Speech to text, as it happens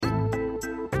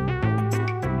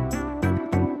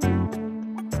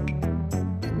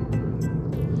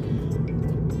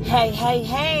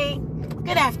Hey.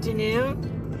 Good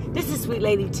afternoon. This is Sweet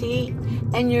Lady T,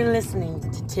 and you're listening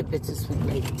to Tidbits of Sweet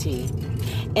Lady T.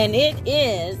 And it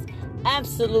is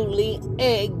absolutely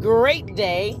a great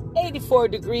day, 84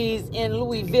 degrees in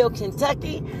Louisville,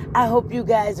 Kentucky. I hope you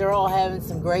guys are all having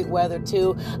some great weather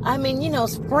too. I mean,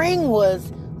 spring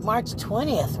was March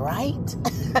 20th, right?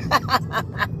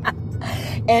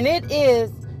 And it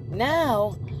is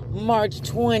now March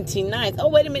 29th. Oh,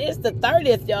 wait a minute. It's the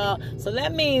 30th, y'all. So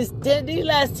that means these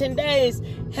last 10 days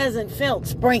hasn't felt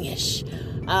springish.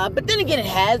 But then again, it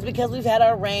has, because we've had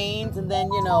our rains, and then,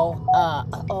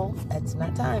 that's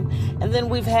not time. And then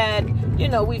we've had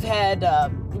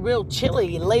real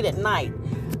chilly late at night.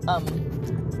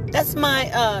 That's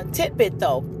my tidbit,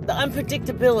 though. The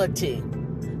unpredictability,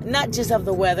 not just of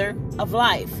the weather, of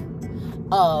life,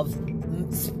 of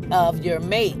your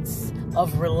mates,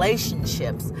 of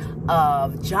relationships,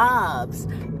 of jobs,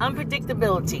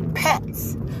 unpredictability,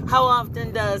 pets. How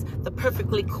often does the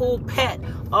perfectly cool pet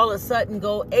all of a sudden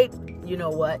go ape,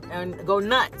 and go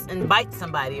nuts and bite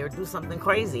somebody or do something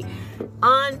crazy?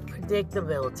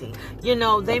 Unpredictability.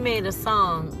 They made a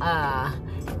song,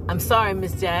 I'm sorry,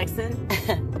 Miss Jackson.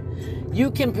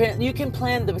 You can plan the, You can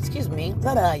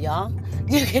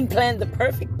plan the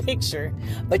perfect picture,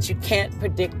 but you can't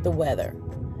predict the weather.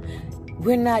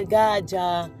 We're not God,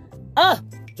 y'all.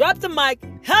 Drop the mic.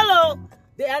 Hello.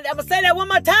 I'm going to say that one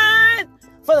more time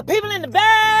for the people in the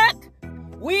back.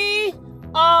 We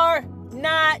are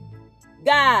not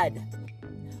God.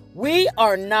 We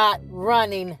are not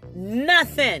running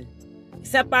nothing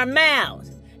except our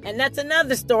mouths. And that's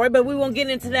another story, but we won't get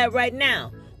into that right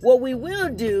now. What we will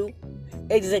do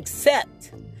is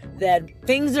accept that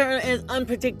things are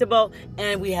unpredictable,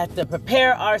 and we have to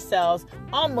prepare ourselves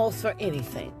almost for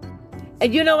anything.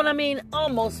 And you know what I mean?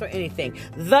 Almost for anything.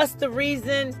 Thus the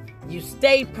reason you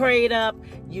stay prayed up,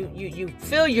 you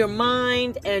fill your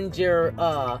mind and your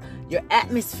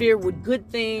atmosphere with good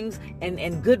things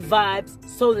and good vibes,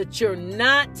 so that you're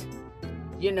not,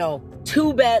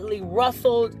 too badly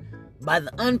ruffled by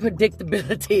the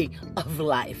unpredictability of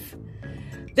life.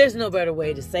 There's no better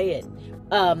way to say it.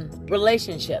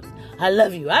 Relationships. I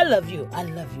love you. I love you. I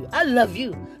love you. I love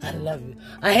you. I love you.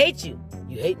 I hate you.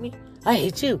 You hate me? I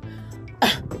hate you.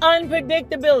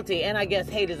 Unpredictability. And I guess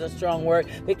hate is a strong word,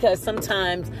 because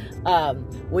sometimes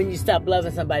when you stop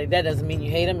loving somebody, that doesn't mean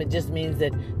you hate them. It just means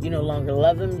that you no longer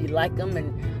love them, you like them,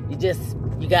 and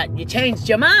you changed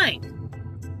your mind.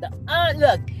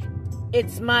 Look,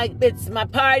 it's my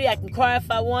party. I can cry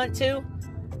if I want to.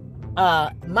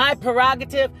 My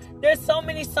prerogative. There's so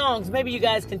many songs. Maybe you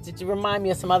guys can remind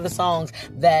me of some other songs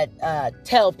that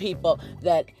tell people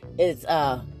that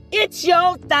it's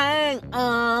your thing.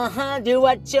 Do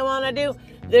what you want to do.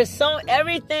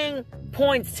 Everything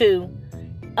points to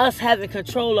us having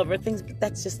control over things, but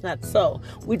that's just not so.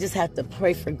 We just have to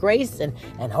pray for grace and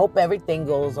hope everything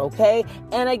goes okay.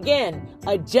 And again,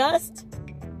 adjust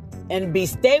and be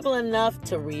stable enough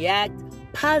to react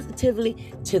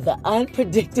positively to the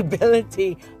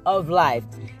unpredictability of life.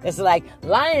 It's like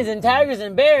lions and tigers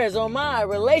and bears, oh my,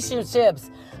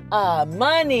 relationships,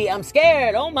 money, I'm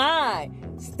scared, oh my,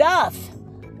 stuff,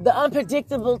 the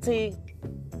unpredictability,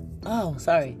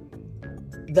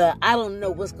 the I don't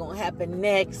know what's going to happen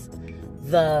next,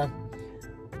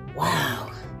 wow,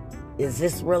 is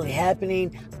this really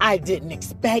happening? I didn't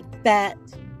expect that.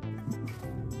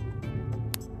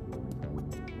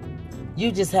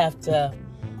 You just have to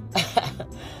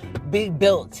be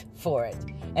built for it.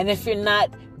 And if you're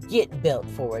not, get built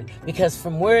for it. Because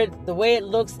from the way it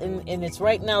looks, and it's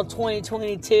right now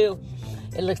 2022,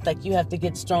 it looks like you have to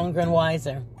get stronger and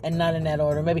wiser. And not in that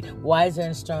order. Maybe wiser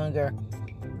and stronger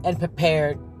and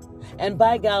prepared. And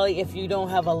by golly, if you don't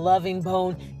have a loving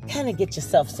bone, kind of get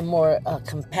yourself some more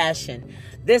compassion.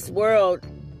 This world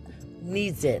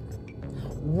needs it.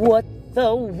 What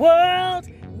the world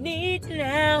needs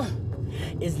now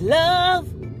is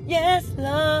love. Yes,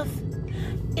 love.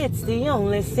 It's the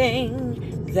only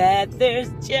thing that there's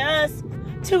just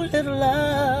too little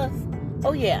of.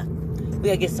 Oh yeah, we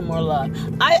gotta get some more love.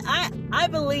 I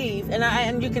believe,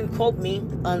 and you can quote me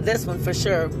on this one for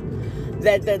sure,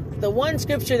 that the one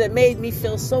scripture that made me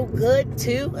feel so good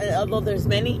too, although there's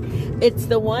many, it's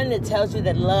the one that tells you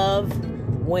that love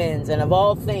wins, and of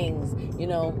all things, you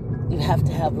have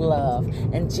to have love,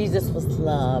 and Jesus was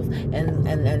love,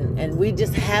 and we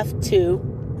just have to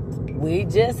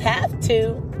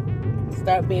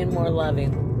start being more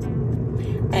loving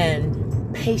and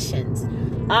patient.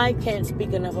 I can't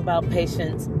speak enough about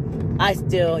patience.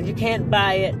 You can't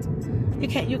buy it.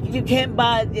 You can't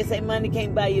buy it. They say money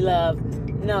can't buy you love.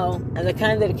 No, and the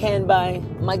kind that it can buy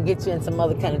might get you in some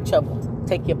other kind of trouble.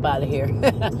 take you up out of here.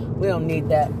 We don't need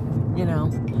that, you know.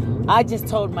 I just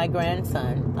told my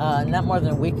grandson, not more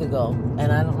than a week ago,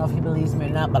 and I don't know if he believes me or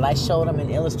not, but I showed him and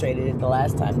illustrated it the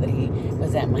last time that he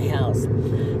was at my house,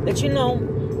 that, you know,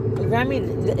 Grammy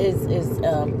is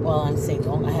well, I'm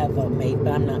single. I have a mate,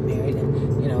 but I'm not married.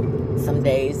 And, you know, some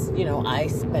days, you know, I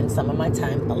spend some of my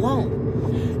time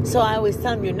alone. So I always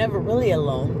tell him, you're never really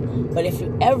alone. But if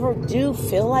you ever do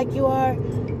feel like you are,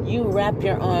 you wrap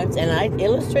your arms, and I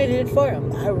illustrated it for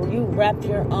him. You wrap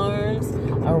your arms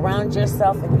around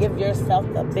yourself and give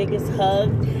yourself the biggest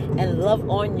hug and love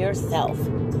on yourself.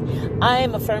 I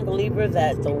am a firm believer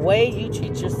that the way you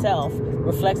treat yourself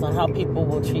reflects on how people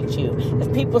will treat you.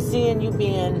 If people seeing you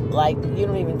being like you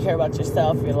don't even care about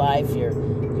yourself, your life, your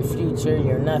future,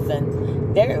 your nothing,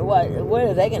 what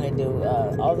are they going to do?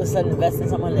 All of a sudden invest in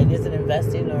someone that isn't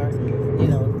investing or, you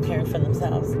know, caring for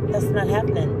themselves? That's not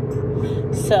happening.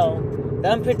 So the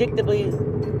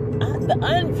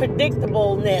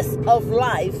unpredictableness of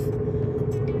life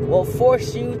will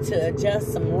force you to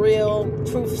adjust some real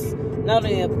truths, not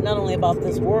only about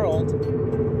this world,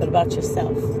 but about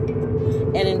yourself.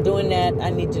 And in doing that, I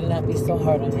need you to not be so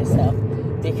hard on yourself,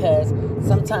 because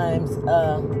sometimes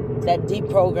that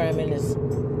deprogramming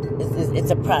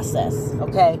it's a process,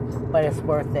 okay? But it's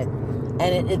worth it.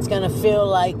 And it's going to feel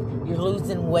like you're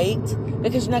losing weight,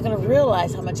 because you're not going to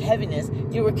realize how much heaviness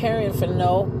you were carrying for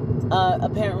no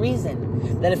apparent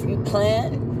reason. That if you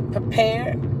plan,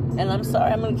 prepare, and I'm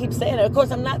sorry, I'm going to keep saying it. Of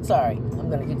course, I'm not sorry. I'm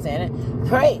going to keep saying it.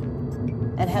 Pray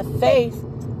and have faith.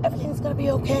 Everything's going to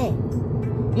be okay.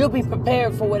 You'll be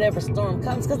prepared for whatever storm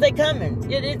comes, because they're coming.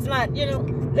 It's not, you know,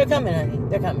 they're coming, honey.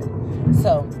 They're coming.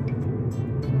 So,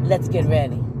 let's get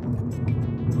ready.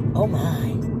 Oh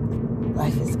my,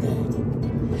 life is good.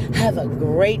 Have a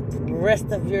great rest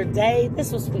of your day.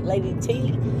 This was Sweet Lady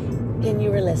T, and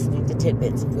you were listening to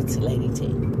Tidbits with Sweet Lady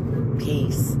T.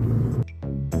 Peace.